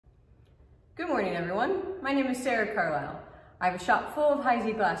Good morning, everyone. My name is Sarah Carlisle. I have a shop full of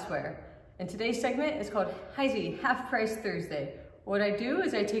Heisey glassware, and today's segment is called Heisey Half Price Thursday. What I do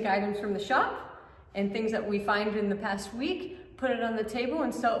is I take items from the shop and things that we find in the past week, put it on the table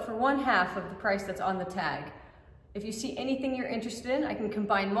and sell it for 1/2 of the price that's on the tag. If you see anything you're interested in, I can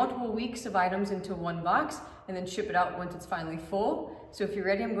combine multiple weeks of items into one box and then ship it out once it's finally full. So if you're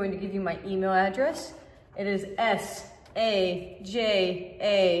ready, I'm going to give you my email address. It is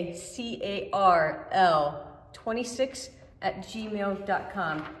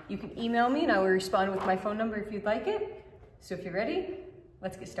sajacarl26@gmail.com. You can email me and I will respond with my phone number if you'd like it. So if you're ready,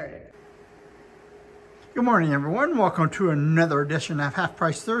 let's get started. Good morning, everyone. Welcome to another edition of Half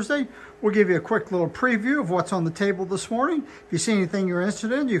Price Thursday. We'll give you a quick little preview of what's on the table this morning. If you see anything you're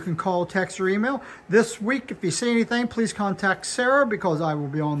interested in, you can call, text, or email. This week, if you see anything, please contact Sarah because I will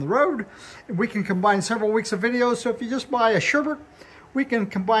be on the road. We can combine several weeks of videos, so if you just buy a sherbet, we can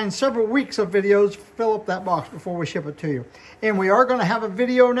combine several weeks of videos, fill up that box before we ship it to you. And we are going to have a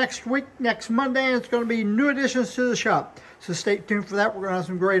video next week, next Monday, and it's going to be new additions to the shop. So stay tuned for that. We're going to have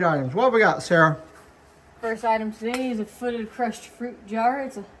some great items. What have we got, Sarah? First item today is a footed crushed fruit jar.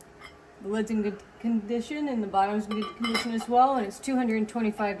 The lid's in good condition and the bottom's in good condition as well, and it's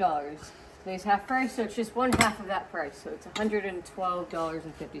 $225. Today's half price, so it's just 1/2 of that price, so it's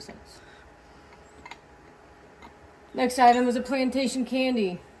 $112.50. Next item is a plantation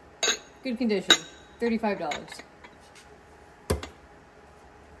candy. Good condition, $35.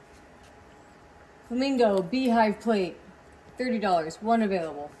 Flamingo beehive plate, $30, one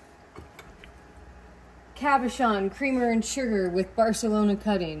available. Cabochon creamer and sugar with Barcelona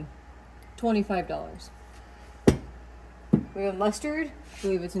cutting, $25. We have mustard, I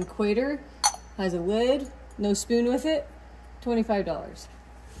believe it's in Equator, has a lid, no spoon with it, $25.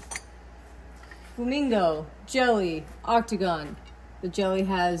 Flamingo jelly octagon. The jelly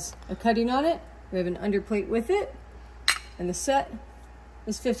has a cutting on it. We have an underplate with it, and the set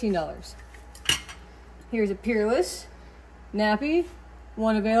is $15. Here's a Peerless nappy,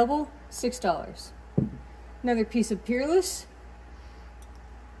 one available, $6. Another piece of Peerless.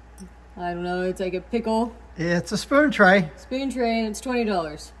 I don't know, it's like a pickle. It's a spoon tray. Spoon tray, and it's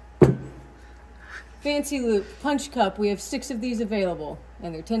 $20. Fancy Loop punch cup. We have 6 of these available,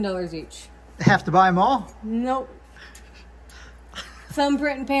 and they're $10 each. Have to buy them all? Nope.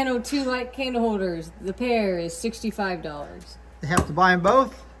 Thumbprint and Pano 2 light candle holders. The pair is $65. They have to buy them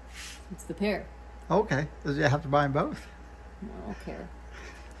both? It's the pair. Okay. Does you have to buy them both? I don't care.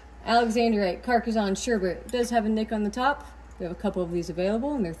 Alexandrite Carcassonne sherbet. It does have a nick on the top. We have a couple of these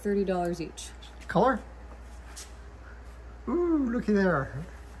available, and they're $30 each. Color? Ooh, looky there.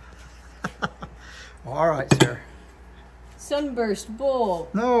 All right, sir. Sunburst bowl.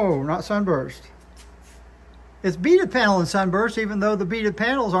 No, not Sunburst. It's beaded panel in Sunburst, even though the beaded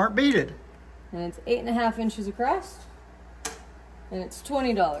panels aren't beaded. And it's 8.5 inches across, and it's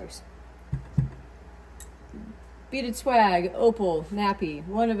 $20. Beaded swag, opal, nappy,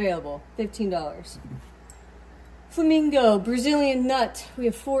 one available, $15. Flamingo, Brazilian nut. We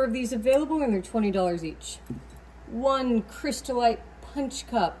have 4 of these available and they're $20 each. One Crystallite punch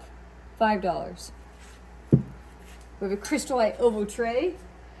cup, $5. We have a Crystallite oval tray.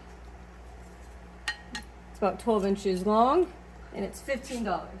 It's about 12 inches long and it's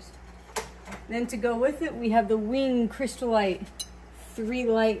 $15. Then to go with it, we have the Wing Crystallite 3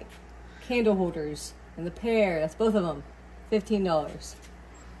 light candle holders. And the pair, that's both of them, $15.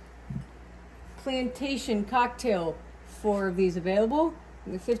 Plantation cocktail, 4 of these available,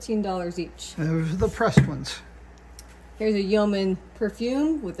 and they're $15 each. Those are the pressed ones. Here's a Yeoman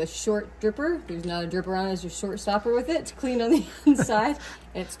perfume with a short dripper. There's not a dripper on it, there's a short stopper with it. It's clean on the inside,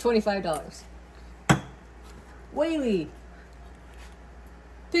 and it's $25. Whaley.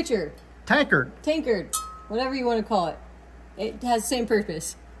 Pitcher. Tankard. Tankard, whatever you want to call it. It has the same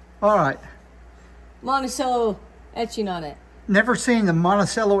purpose. All right. Monticello etching on it. Never seen the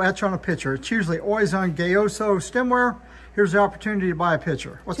Monticello etch on a pitcher. It's usually always on Gayoso stemware. Here's the opportunity to buy a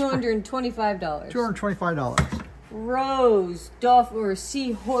pitcher. What's $225. $225. Rose, dolphin or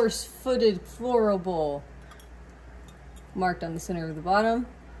seahorse footed floral bowl. Marked on the center of the bottom.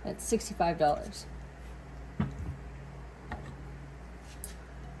 That's $65.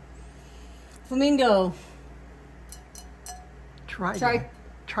 Flamingo.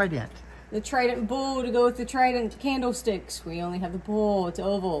 Trident. The Trident bowl to go with the Trident candlesticks. We only have the bowl. It's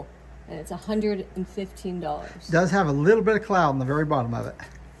oval. And it's $115. Does have a little bit of cloud on the very bottom of it.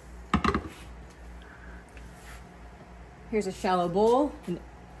 Here's a shallow bowl.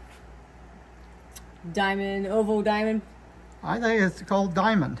 Diamond, oval diamond. I think it's called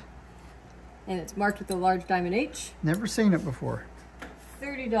diamond. And it's marked with a large diamond H. Never seen it before.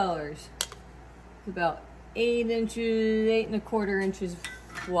 $30. It's about 8 inches, 8¼ inches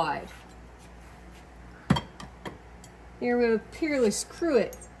wide. Here we have a Peerless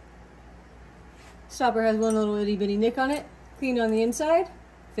Cruet. Stopper has one little itty bitty nick on it. Clean on the inside,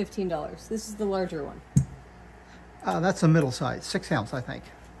 $15. This is the larger one. That's a middle size, 6 ounce, I think.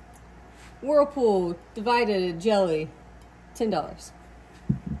 Whirlpool Divided Jelly, $10.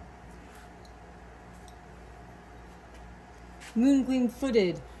 Moongleam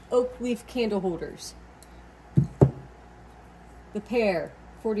Footed Oak Leaf Candle Holders. The pair,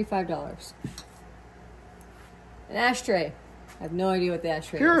 $45. An ashtray. I have no idea what the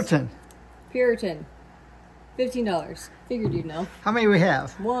ashtray Puritan. is. Puritan. $15. Figured you'd know. How many we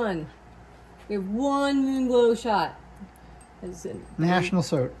have? One. We have one Moonglow shot. There's a National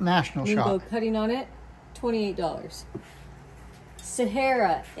shot. Moonglow cutting on it. $28.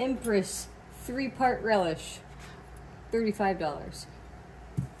 Sahara Empress 3-part relish. $35.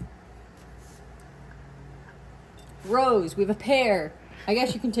 Rose. We have a pair. I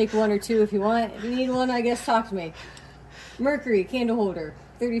guess you can take one or two if you want. If you need one, I guess talk to me. Mercury candle holder,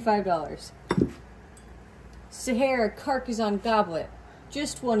 $35. Sahara Carcassonne goblet,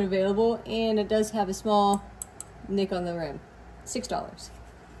 just one available, and it does have a small nick on the rim, $6.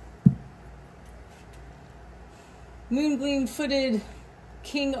 Moongleam Footed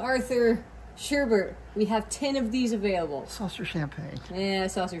King Arthur sherbet. We have 10 of these available. Saucer champagne. Yeah,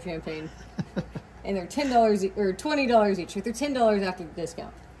 saucer champagne. And they're $10 or $20 each. They're $10 after the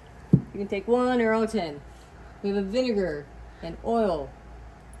discount. You can take one or all 10. We have a vinegar and oil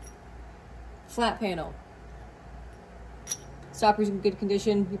flat panel. Stopper's in good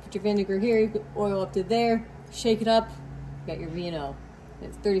condition. You put your vinegar here, you put oil up to there, shake it up, you got your V&O.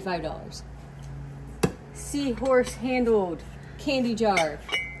 It's $35. Seahorse handled candy jar.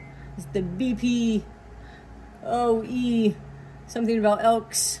 It's the BP OE something about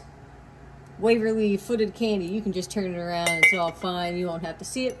Elks Waverly footed candy. You can just turn it around, it's all fine, you won't have to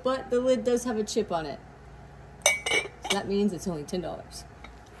see it, but the lid does have a chip on it. So that means it's only $10.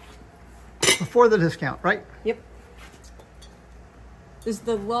 Before the discount, right? Yep. This is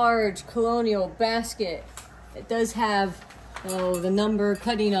the large colonial basket. It does have, the number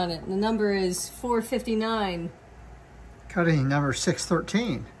cutting on it. The number is 459. Cutting number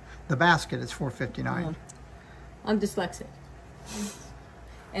 613. The basket is 459. I'm dyslexic.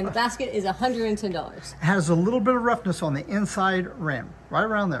 And the basket is $110. It has a little bit of roughness on the inside rim, right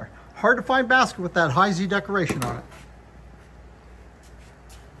around there. Hard to find basket with that Heisey decoration on it.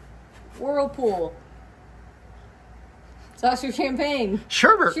 Whirlpool. Saucer champagne.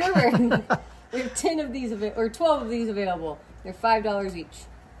 Sherbet. Sherbet. We have 10 of these, or 12 of these available. They're $5 each.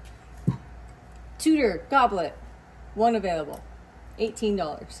 Tudor goblet. One available.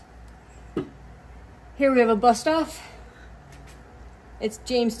 $18. Here we have a bust off. It's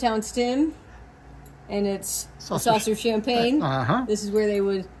Jamestown Stim. And it's saucer champagne. This is where they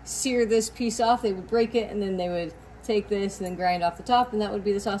would sear this piece off. They would break it and then they would take this and then grind off the top, and that would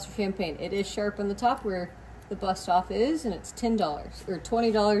be the saucer champagne. It is sharp on the top where the bust off is, and it's $10 or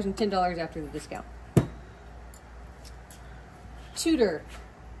 $20 and $10 after the discount. Tudor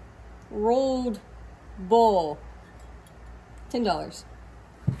rolled bowl, $10.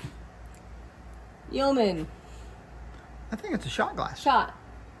 Yeoman. I think it's a shot glass. Shot.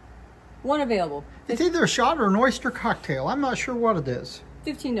 One available. It's either a shot or an oyster cocktail. I'm not sure what it is.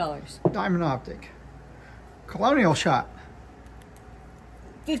 $15. Diamond Optic. Colonial shot.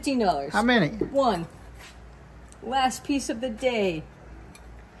 $15. How many? One. Last piece of the day.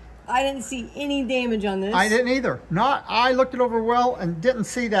 I didn't see any damage on this. I didn't either. I looked it over well and didn't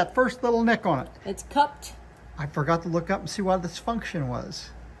see that first little nick on it. It's cupped. I forgot to look up and see what its function was.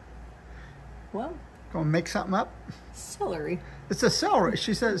 Well. Going to make something up? Celery. It's a celery.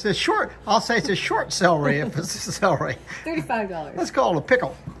 She says it's short. I'll say it's a short celery if it's a celery. $35. Let's call it a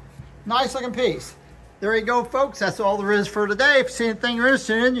pickle. Nice looking piece. There you go, folks. That's all there is for today. If you see anything you're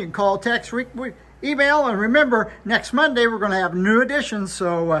interested in, you can call, text, email. And remember, next Monday we're going to have new editions.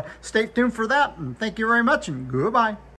 So stay tuned for that. And thank you very much and goodbye.